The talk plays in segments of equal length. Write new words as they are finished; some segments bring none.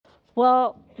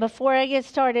Well, before I get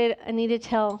started, I need to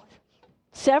tell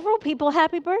several people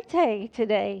happy birthday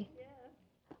today.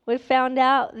 We found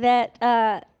out that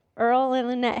Earl and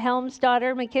Lynette Helms'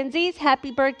 daughter, Mackenzie's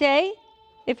happy birthday.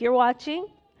 If you're watching,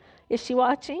 is she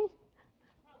watching?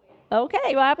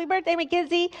 Okay, well, happy birthday,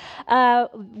 Mackenzie.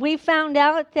 We found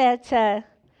out that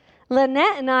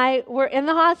Lynette and I were in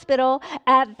the hospital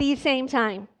at the same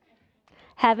time,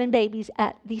 having babies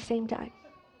at the same time.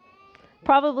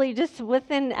 Probably just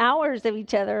within hours of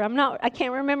each other. I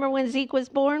can't remember when Zeke was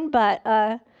born, but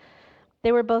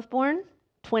they were both born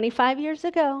 25 years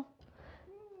ago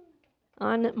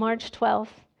on March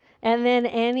 12th. And then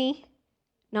Annie,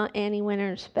 not Annie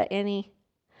Winters, but Annie,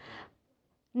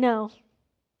 no,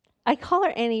 I call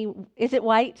her Annie, is it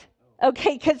White?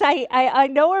 Okay, because I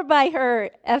know her by her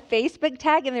Facebook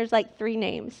tag, and there's like 3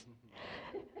 names.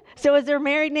 So is her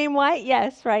married name White?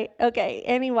 Yes, right. Okay,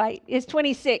 Annie White is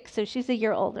 26, so she's a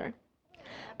year older.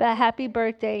 But happy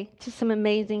birthday to some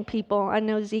amazing people. I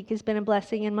know Zeke has been a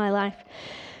blessing in my life.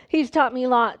 He's taught me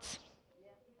lots,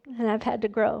 and I've had to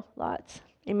grow lots.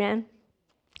 Amen.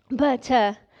 But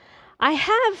I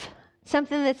have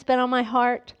something that's been on my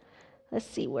heart. Let's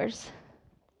see, where's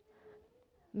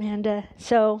Amanda?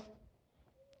 So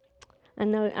I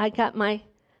know I got my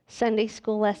Sunday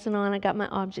school lesson on. I got my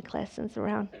object lessons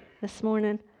around this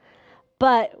morning.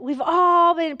 But we've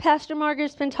all been, Pastor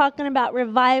Margaret's been talking about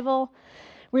revival,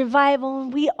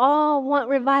 and we all want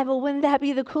revival. Wouldn't that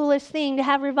be the coolest thing to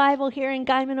have revival here in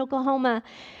Guyman, Oklahoma?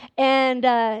 And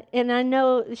I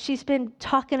know she's been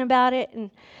talking about it,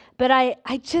 but I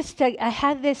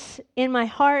had this in my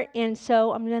heart, and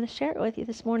so I'm going to share it with you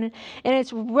this morning. And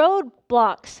it's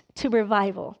roadblocks to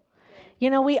revival. You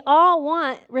know, we all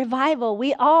want revival.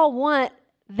 We all want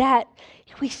that,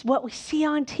 what we see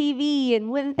on TV, and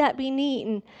wouldn't that be neat?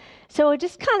 And so I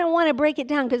just kind of want to break it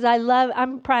down because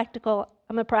I'm practical.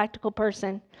 I'm a practical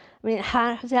person. I mean,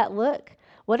 how does that look?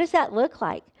 What does that look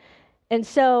like? And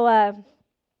so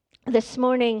this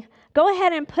morning, go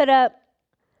ahead and put up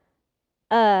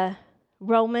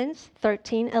Romans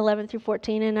 13, 11 through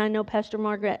 14. And I know Pastor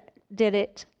Margaret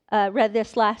read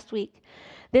this last week.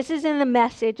 This is in the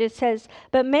Message. It says,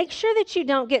 but make sure that you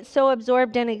don't get so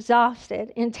absorbed and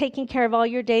exhausted in taking care of all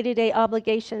your day-to-day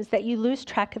obligations that you lose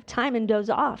track of time and doze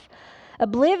off,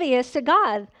 oblivious to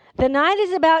God. The night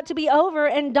is about to be over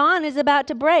and dawn is about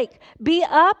to break. Be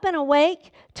up and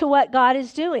awake to what God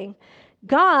is doing.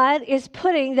 God is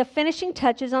putting the finishing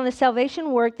touches on the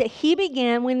salvation work that He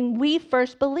began when we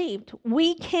first believed.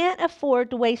 We can't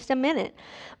afford to waste a minute.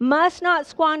 Must not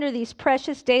squander these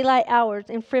precious daylight hours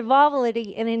in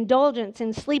frivolity and indulgence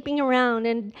and sleeping around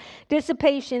and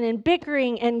dissipation and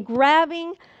bickering and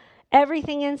grabbing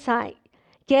everything in sight.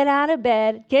 Get out of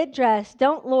bed, get dressed,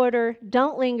 don't loiter,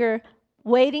 don't linger,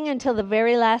 waiting until the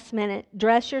very last minute.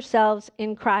 Dress yourselves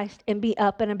in Christ and be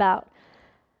up and about.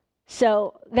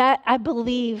 So that I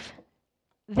believe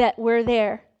that we're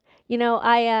there. You know,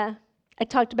 I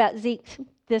talked about Zeke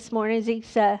this morning.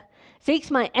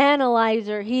 Zeke's my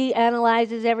analyzer. He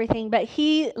analyzes everything, but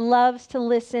he loves to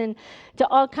listen to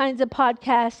all kinds of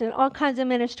podcasts and all kinds of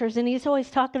ministers, and he's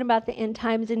always talking about the end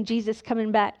times and Jesus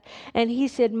coming back. And he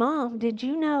said, Mom, did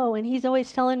you know? And he's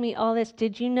always telling me all this,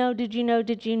 did you know, did you know,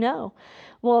 did you know?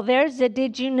 Well, there's the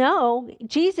did you know?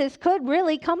 Jesus could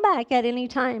really come back at any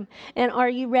time. And are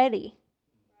you ready?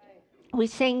 We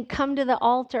sing, come to the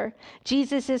altar.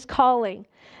 Jesus is calling.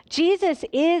 Jesus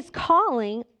is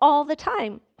calling all the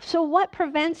time. So what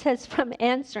prevents us from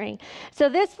answering? So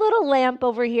this little lamp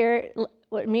over here,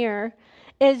 mirror,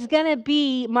 is going to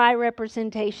be my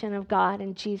representation of God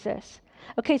and Jesus.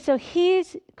 Okay, so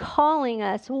He's calling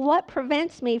us. What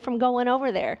prevents me from going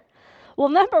over there? Well,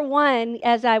 number one,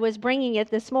 as I was bringing it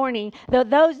this morning,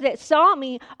 those that saw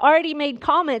me already made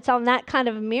comments on that kind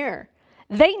of mirror.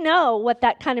 They know what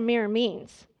that kind of mirror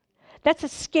means. That's a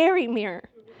scary mirror.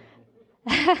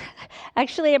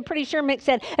 Actually, I'm pretty sure Mick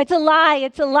said, it's a lie,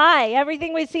 it's a lie.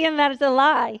 Everything we see in that is a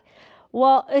lie.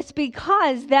 Well, it's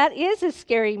because that is a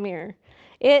scary mirror.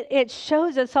 It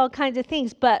shows us all kinds of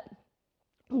things, but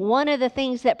one of the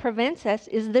things that prevents us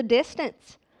is the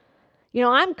distance. You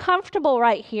know, I'm comfortable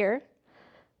right here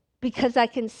because I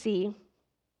can see.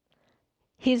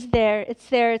 He's there,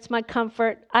 it's my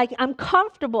comfort. I'm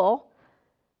comfortable,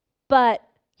 but,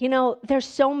 you know, there's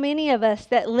so many of us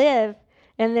that live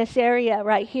in this area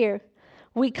right here.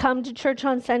 We come to church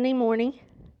on Sunday morning.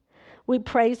 We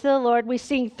praise the Lord. We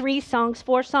sing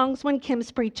 4 songs when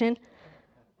Kim's preaching.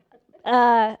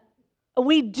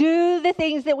 We do the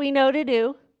things that we know to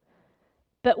do,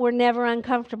 but we're never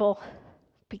uncomfortable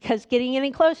because getting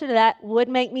any closer to that would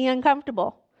make me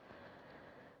uncomfortable.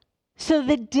 So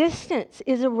the distance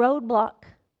is a roadblock.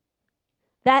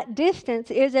 That distance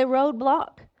is a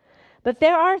roadblock. But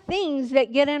there are things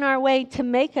that get in our way to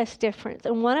make us different,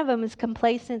 and one of them is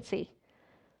complacency.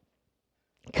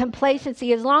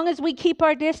 Complacency. As long as we keep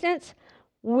our distance,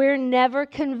 we're never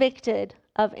convicted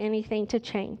of anything to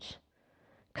change.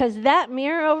 Because that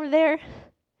mirror over there,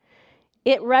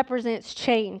 it represents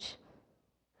change.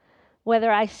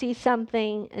 Whether I see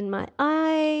something in my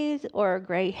eyes or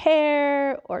gray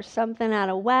hair or something out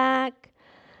of whack,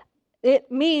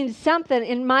 it means something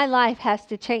in my life has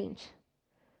to change.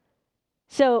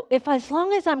 So as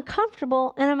long as I'm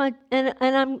comfortable and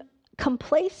I'm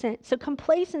complacent, so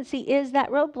complacency is that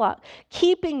roadblock,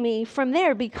 keeping me from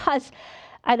there because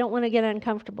I don't want to get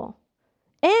uncomfortable.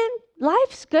 And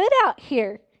life's good out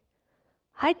here.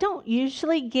 I don't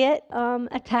usually get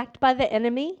attacked by the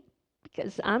enemy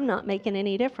because I'm not making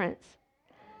any difference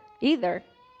either.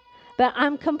 But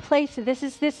I'm complacent. This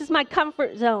is my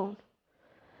comfort zone.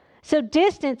 So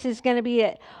distance is going to be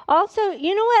it. Also,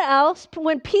 you know what else?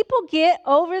 When people get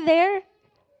over there,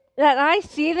 that I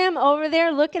see them over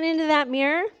there looking into that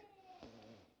mirror,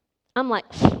 I'm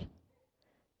like,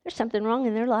 there's something wrong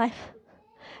in their life.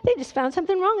 They just found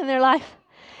something wrong in their life.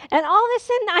 And all of a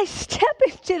sudden, I step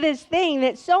into this thing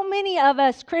that so many of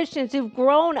us Christians who've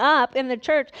grown up in the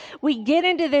church, we get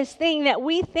into this thing that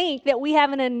we think that we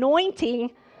have an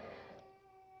anointing,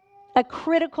 a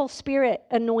critical spirit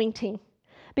anointing,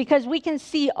 because we can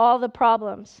see all the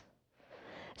problems.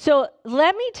 So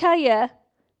let me tell you,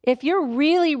 if you're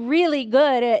really, really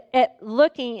good at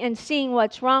looking and seeing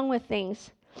what's wrong with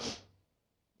things,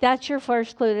 that's your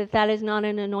first clue that is not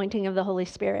an anointing of the Holy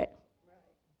Spirit.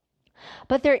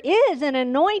 But there is an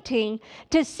anointing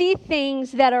to see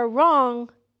things that are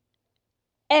wrong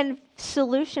and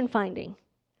solution finding.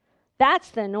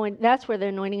 That's where the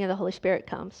anointing of the Holy Spirit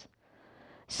comes.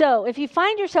 So if you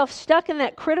find yourself stuck in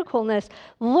that criticalness,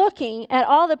 looking at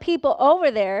all the people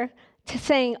over there to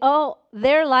saying, oh,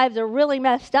 their lives are really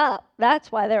messed up.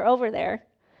 That's why they're over there.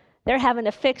 They're having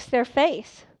to fix their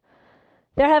face.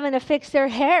 They're having to fix their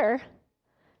hair.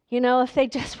 You know, if they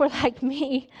just were like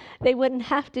me, they wouldn't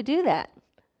have to do that.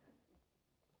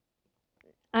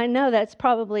 I know that's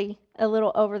probably a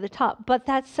little over the top, but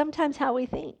that's sometimes how we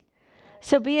think.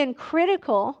 So being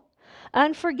critical,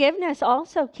 unforgiveness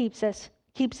also keeps us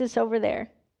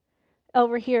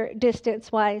over here,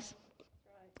 distance-wise.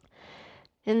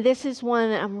 And this is one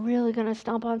that I'm really going to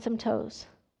stomp on some toes.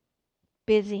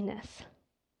 Busyness.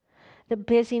 The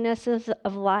busyness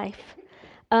of life.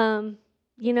 You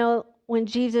know, when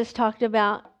Jesus talked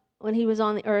about, when he was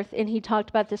on the earth, and he talked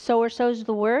about the sower sows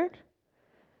the word,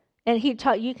 and he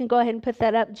taught, you can go ahead and put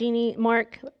that up, Jeannie,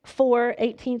 Mark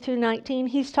 4:18 through 19.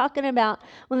 He's talking about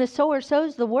when the sower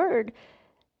sows the word,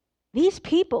 these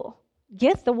people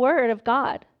get the word of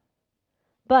God.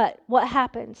 But what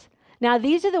happens? Now,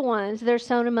 these are the ones that are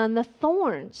sown among the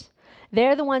thorns.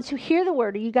 They're the ones who hear the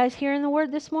word. Are you guys hearing the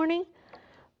word this morning?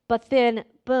 But then,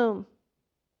 boom.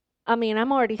 I mean,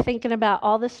 I'm already thinking about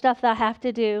all the stuff that I have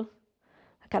to do.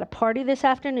 I got a party this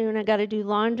afternoon. I got to do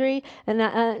laundry. And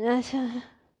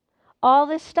all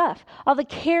this stuff. All the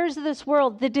cares of this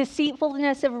world. The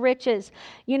deceitfulness of riches.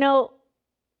 You know,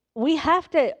 we have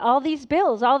to, all these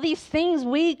bills, all these things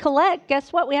we collect,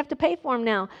 guess what? We have to pay for them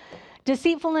now.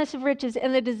 Deceitfulness of riches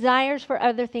and the desires for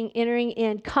other things entering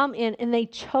in, come in, and they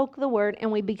choke the word,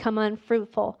 and we become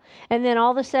unfruitful. And then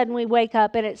all of a sudden we wake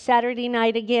up, and it's Saturday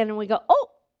night again, and we go, oh,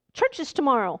 church is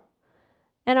tomorrow.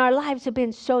 And our lives have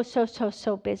been so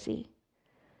busy.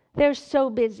 They're so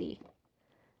busy.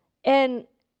 And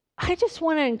I just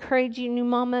want to encourage you, new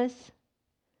mamas,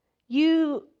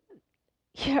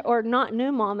 or not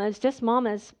new mamas, just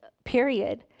mamas,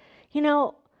 period. You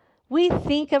know, we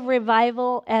think of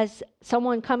revival as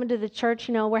someone coming to the church.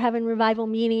 You know, we're having revival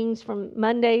meetings from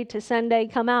Monday to Sunday.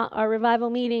 Come out, our revival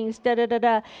meetings,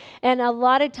 da-da-da-da. And a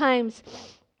lot of times,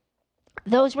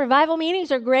 those revival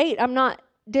meetings are great. I'm not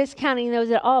discounting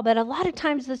those at all, but a lot of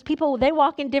times those people, they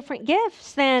walk in different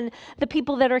gifts than the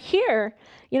people that are here.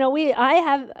 You know,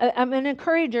 I'm an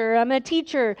encourager, I'm a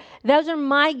teacher. Those are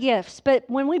my gifts. But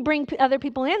when we bring other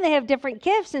people in, they have different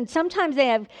gifts. And sometimes they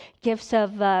have gifts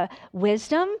of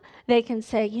wisdom. They can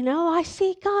say, you know, I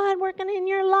see God working in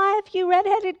your life. You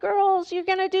redheaded girls, you're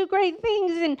going to do great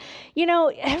things. And, you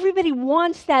know, everybody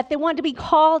wants that. They want to be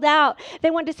called out.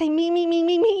 They want to say,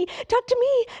 me. Talk to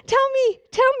me.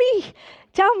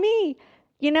 Tell me.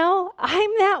 You know, I'm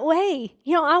that way.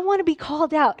 You know, I want to be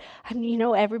called out. You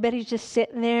know, everybody's just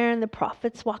sitting there and the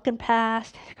prophet's walking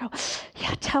past. They go,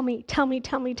 yeah, tell me.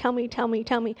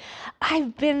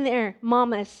 I've been there,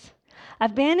 mamas.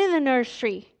 I've been in the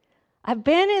nursery.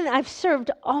 I've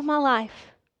served all my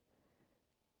life.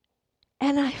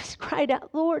 And I cried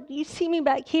out, Lord, you see me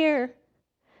back here.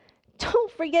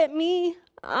 Don't forget me.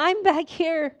 I'm back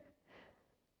here.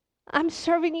 I'm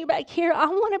serving you back here. I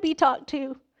want to be talked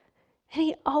to. And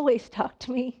he always talked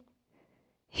to me.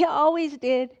 He always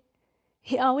did.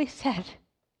 He always said,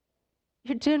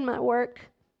 you're doing my work.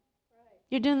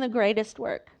 You're doing the greatest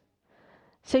work.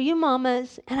 So you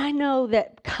mamas, and I know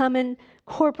that coming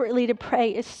corporately to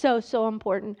pray is so, so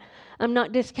important. I'm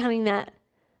not discounting that.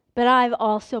 But I've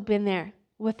also been there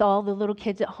with all the little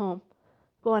kids at home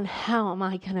going, how am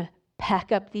I going to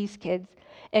pack up these kids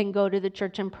and go to the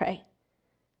church and pray?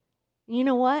 You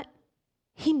know what?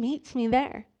 He meets me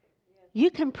there. You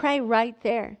can pray right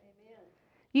there.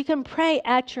 You can pray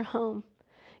at your home.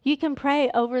 You can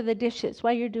pray over the dishes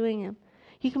while you're doing them.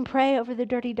 You can pray over the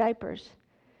dirty diapers.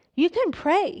 You can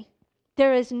pray.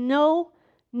 There is no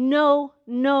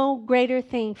greater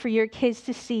thing for your kids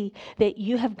to see that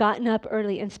you have gotten up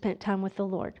early and spent time with the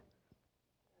Lord.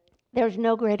 There's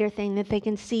no greater thing that they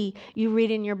can see you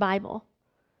reading your Bible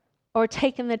or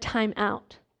taking the time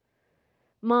out.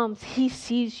 Moms, he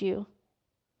sees you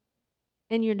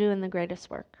and you're doing the greatest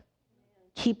work.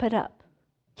 Keep it up.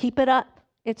 Keep it up.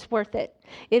 It's worth it.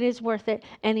 It is worth it,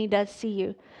 and he does see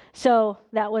you. So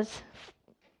that was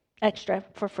extra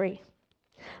for free.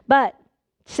 But,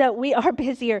 so we are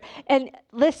busier. And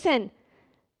listen.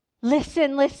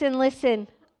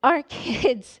 Our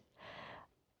kids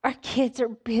are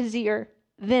busier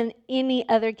than any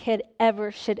other kid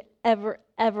ever should ever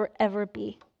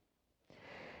be.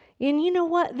 And you know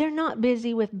what? They're not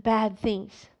busy with bad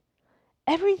things.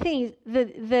 Everything,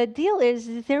 the deal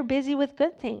is they're busy with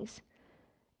good things.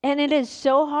 And it is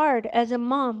so hard as a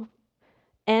mom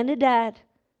and a dad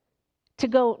to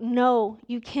go, no,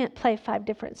 you can't play 5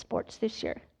 different sports this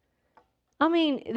year. I mean,